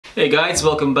Hey guys,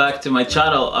 welcome back to my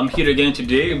channel. I'm here again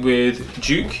today with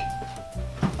Duke,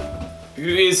 who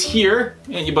is here.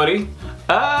 Anybody?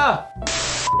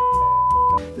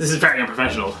 This is very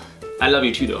unprofessional. I love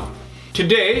you too though.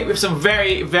 Today we have some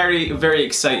very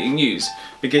exciting news,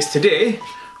 because today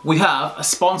we have a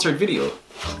sponsored video.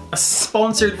 A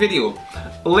sponsored video.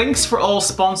 Links for all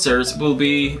sponsors will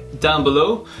be down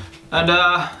below. And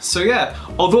so yeah,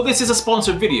 although this is a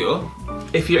sponsored video,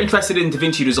 if you're interested in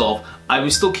Davinci Resolve, I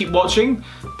will still keep watching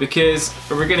because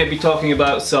we're going to be talking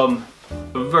about some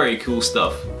very cool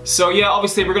stuff. So yeah,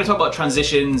 obviously we're going to talk about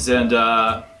transitions and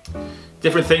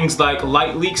different things like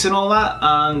light leaks and all that,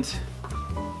 and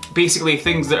basically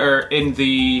things that are in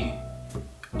the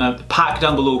pack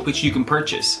down below which you can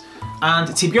purchase.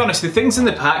 And to be honest, the things in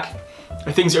the pack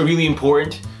are things that are really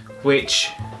important, which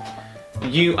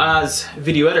you as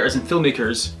video editors and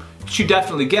filmmakers should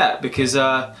definitely get, because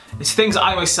it's things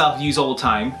I myself use all the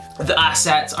time. The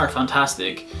assets are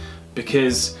fantastic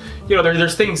because, you know,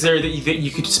 there's things there that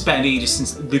you could spend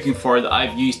ages looking for that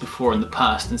I've used before in the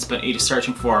past and spent ages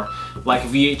searching for, like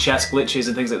VHS glitches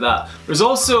and things like that. There's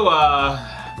also a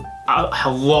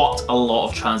lot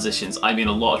of transitions. I mean,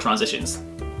 a lot of transitions.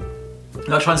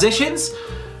 Now, transitions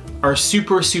are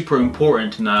super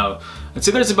important now. And so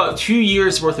there's about 2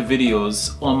 years worth of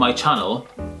videos on my channel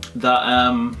that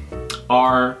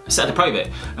are set to private.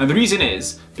 And the reason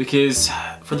is because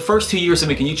for the first 2 years of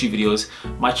making YouTube videos,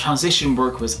 my transition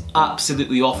work was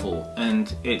absolutely awful,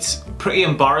 and it's pretty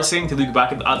embarrassing to look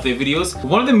back at the videos.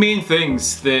 One of the main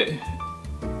things that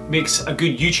makes a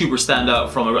good YouTuber stand out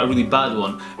from a really bad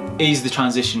one is the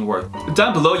transition work.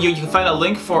 Down below you can find a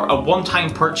link for a one-time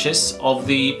purchase of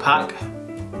the pack,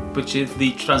 which is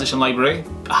the transition library.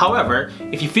 However,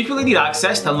 if you frequently need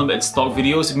access to unlimited stock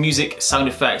videos, music, sound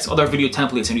effects, other video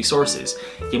templates and resources,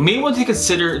 you may want to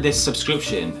consider this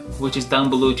subscription, which is down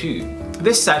below too.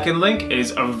 This second link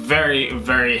is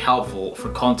very helpful for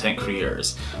content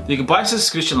creators. You can buy a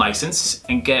subscription license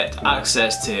and get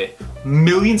access to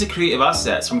millions of creative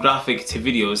assets, from graphic to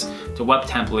videos to web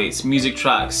templates, music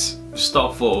tracks,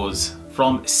 stock photos,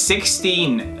 from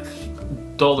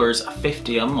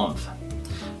 $16.50 a month.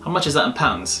 How much is that in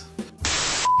pounds?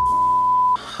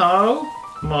 How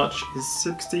much is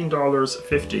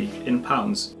 $16.50 in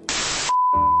pounds?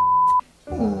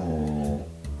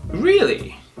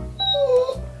 Really?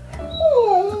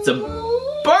 That's a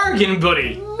bargain,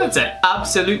 buddy! That's an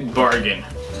absolute bargain.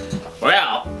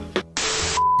 Well.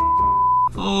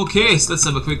 Okay, so let's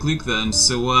have a quick look then.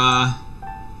 So,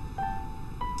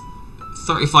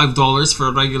 $35 for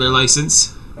a regular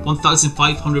license.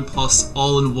 1,500 plus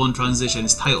all-in-one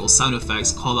transitions, titles, sound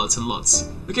effects, callouts, and LUTs.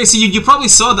 Okay, so you probably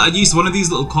saw that I used one of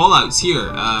these little callouts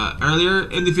here earlier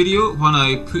in the video when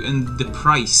I put in the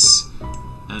price,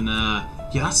 and yeah,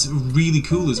 that's really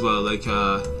cool as well. Like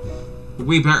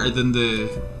way better than the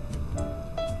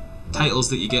titles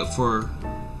that you get for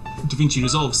Davinci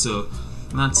Resolve. So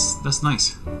that's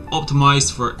nice.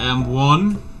 Optimized for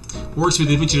M1, works with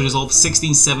Davinci Resolve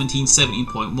 16, 17,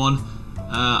 17.1.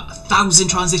 1,000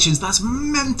 transitions, that's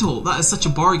mental. That is such a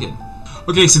bargain.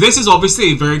 Okay, so this is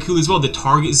obviously very cool as well, the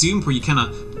target zoom, where you kind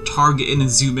of target in and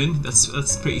zoom in.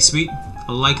 That's pretty sweet.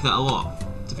 I like that a lot.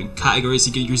 Different categories.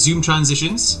 You get your zoom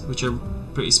transitions, which are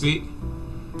pretty sweet.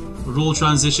 Roll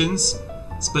transitions,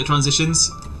 split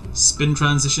transitions, spin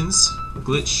transitions,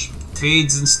 glitch,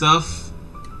 fades and stuff.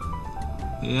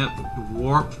 Yep,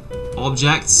 warp,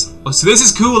 objects. Oh, so this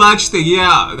is cool actually.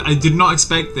 Yeah, I did not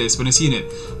expect this when I seen it.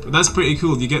 But that's pretty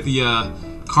cool. You get the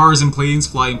cars and planes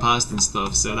flying past and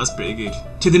stuff, so that's pretty good.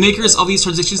 To the makers of these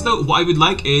transitions though, what I would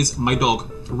like is my dog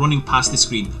running past the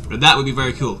screen. But that would be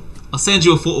very cool. I'll send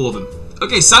you a photo of him.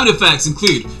 Okay, sound effects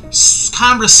include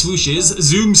camera swooshes,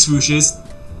 zoom swooshes,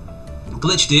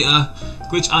 glitch data,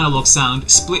 glitch analog sound,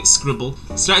 split scribble,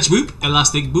 stretch boop,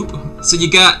 elastic boop. So you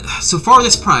get, so for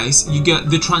this price, you get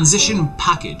the transition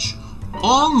package,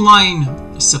 online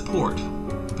support,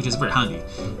 which is very handy,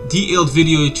 detailed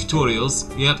video tutorials,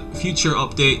 yep, future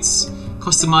updates,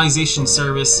 customization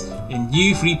service, and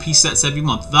new free presets every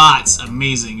month. That's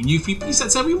amazing. New free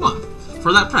presets every month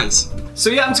for that price. So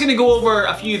yeah, I'm just gonna go over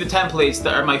a few of the templates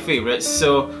that are my favorites.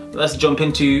 So let's jump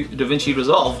into Davinci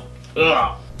Resolve.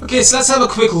 Ugh. Okay, so let's have a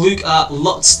quick look at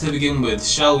LUTs to begin with,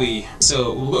 shall we?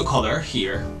 So we'll go to color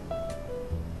here.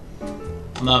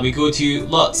 Now we go to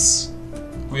LUTs.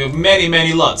 We have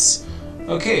many LUTs.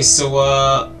 Okay, so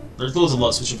there's loads of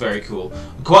LUTs which are very cool.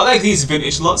 I quite like these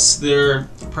vintage LUTs, they're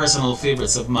personal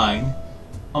favourites of mine.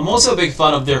 I'm also a big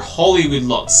fan of their Hollywood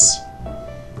LUTs.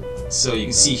 So you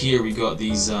can see here we got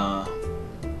these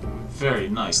very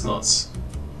nice LUTs.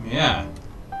 Yeah.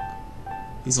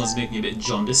 These ones make me a bit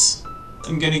jaundice.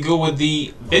 I'm gonna go with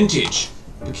the vintage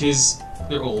because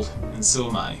they're old and so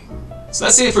am I. So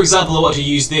let's say for example I want to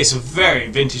use this very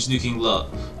vintage looking LUT.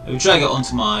 I would drag it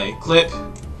onto my clip,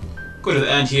 go to the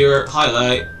end here,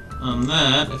 highlight, and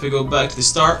then if I go back to the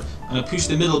start and I push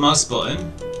the middle mouse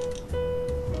button,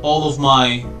 all of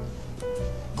my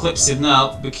clips have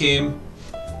now became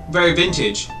very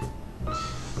vintage.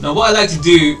 Now what I like to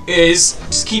do is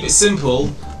just keep it simple.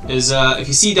 Is if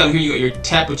you see down here you got your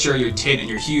temperature, your tint, and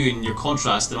your hue, and your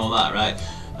contrast, and all that, right?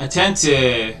 I tend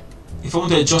to, if I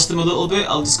want to adjust them a little bit,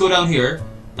 I'll just go down here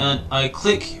and I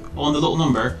click on the little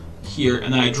number here,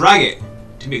 and then I drag it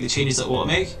to make the changes that I want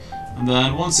to make. And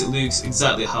then once it looks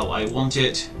exactly how I want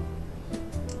it,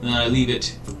 then I leave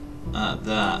it at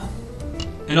that.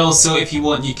 And also, if you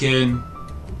want, you can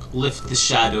lift the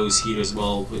shadows here as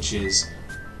well, which is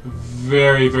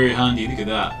very, very handy. Look at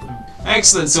that.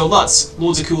 Excellent, so LUTs,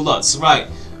 loads of cool LUTs, right.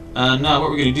 And now what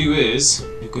we're going to do is,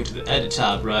 we go to the edit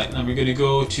tab, right, and we're going to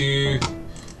go to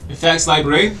effects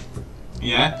library,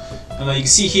 yeah, and then you can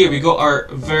see here we got our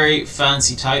very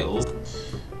fancy title,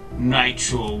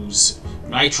 Nitros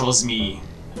Me.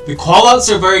 The callouts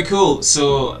are very cool,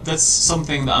 so that's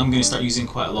something that I'm going to start using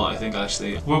quite a lot, I think,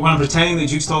 actually. When I'm pretending that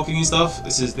Duke's talking and stuff,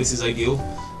 this is ideal.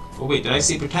 Oh wait, did I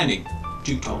say pretending?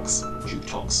 Duke talks.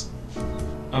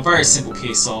 A very simple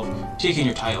case of taking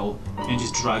your title and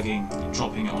just dragging and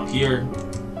dropping it on here,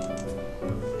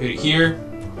 put it here,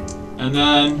 and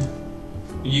then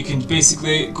you can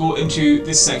basically go into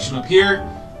this section up here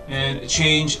and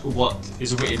change what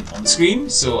is written on the screen.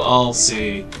 So I'll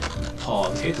say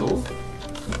potato,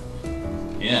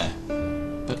 yeah,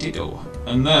 potato,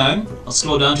 and then I'll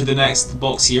scroll down to the next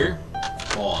box here,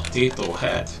 potato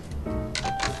head.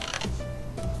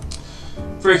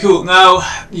 Very cool. Now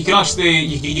you can actually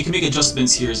you can make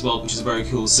adjustments here as well, which is very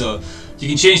cool. So you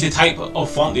can change the type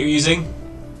of font that you're using.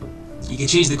 You can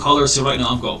change the color. So right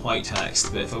now I've got white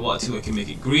text, but if I want to, I can make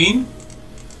it green.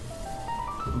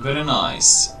 Very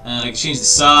nice. And I can change the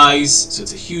size, so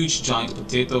it's a huge giant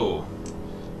potato.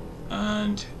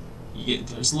 And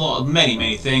there's a lot of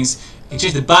many things. You can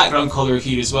change the background color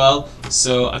here as well.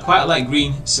 So I quite like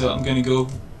green, so I'm gonna go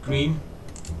green.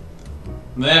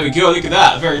 There we go, look at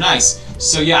that, very nice.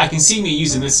 So yeah, I can see me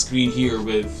using this screen here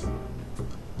with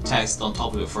text on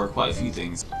top of it for quite a few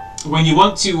things. When you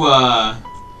want to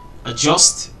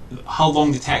adjust how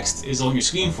long the text is on your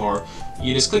screen for,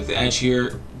 you just click the edge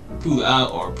here, pull it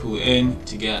out or pull it in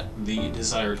to get the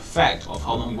desired effect of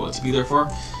how long you want it to be there for.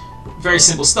 Very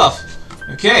simple stuff.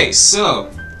 Okay,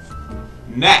 so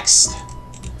next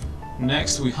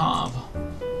we have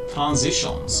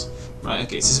transitions. Right,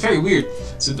 okay, so it's very weird.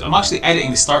 So I'm actually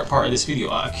editing the start part of this video.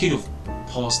 I could have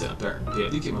paused it a bit. Yeah,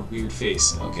 look at my weird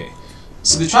face. Okay.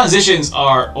 So the transitions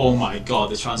are, oh my god,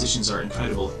 the transitions are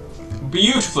incredible.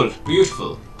 Beautiful.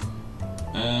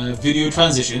 Video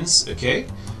transitions, okay.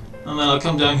 And then I'll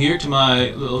come down here to my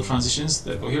little transitions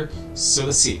that go here. So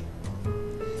let's see.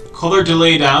 Color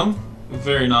delay down,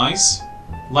 very nice.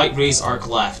 Light rays arc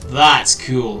left, that's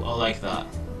cool, I like that.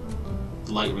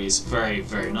 The light rays, very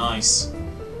nice.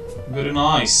 Very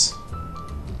nice.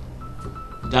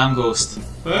 Down ghost.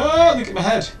 Ah, look at my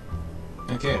head.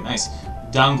 Okay, nice.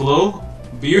 Down glow.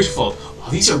 Beautiful. Oh,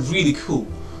 these are really cool.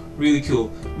 Really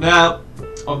cool. Now,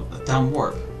 down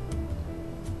warp.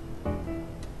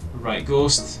 Right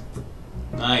ghost.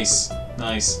 Nice.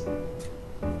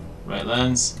 Right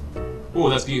lens. Oh,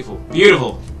 that's beautiful.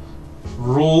 Beautiful.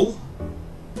 Roll.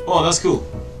 Oh, that's cool.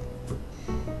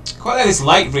 Quite like this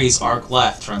light rays arc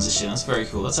left transition. That's very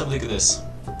cool. Let's have a look at this.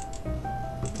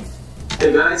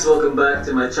 Hey guys, welcome back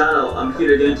to my channel. I'm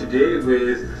here again today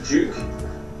with Duke.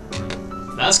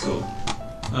 That's cool.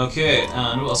 Okay,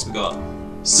 and what else we got?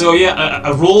 So yeah,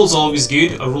 a roll's always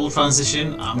good, a roll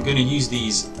transition. I'm going to use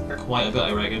these quite a bit,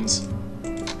 I reckon.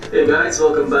 Hey guys,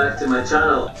 welcome back to my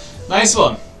channel. Nice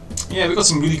one. Yeah, we got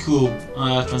some really cool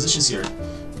transitions here.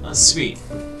 That's sweet.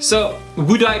 So,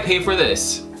 would I pay for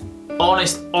this?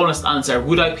 Honest answer,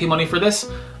 would I pay money for this?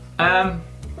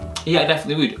 Yeah, I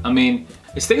definitely would. I mean,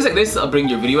 it's things like this that'll bring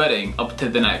your video editing up to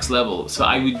the next level, so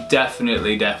I would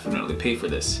definitely pay for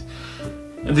this.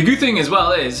 And the good thing as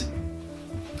well is,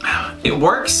 it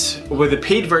works with the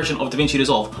paid version of Davinci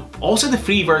Resolve, also the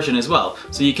free version as well,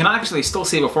 so you can actually still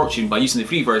save a fortune by using the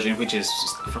free version, which is,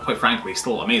 quite frankly,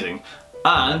 still amazing,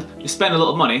 and you spend a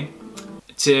little money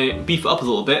to beef it up a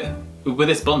little bit with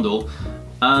this bundle,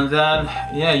 and then,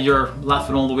 yeah, you're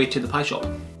laughing all the way to the pie shop.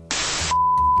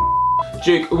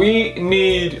 Duke, we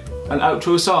need an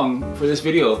outro song for this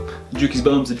video. Jukey's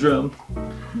bums a drum.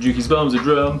 Jukey's bums a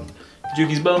drum.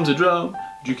 Jukey's bums a drum.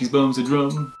 Jukey's bums a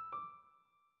drum.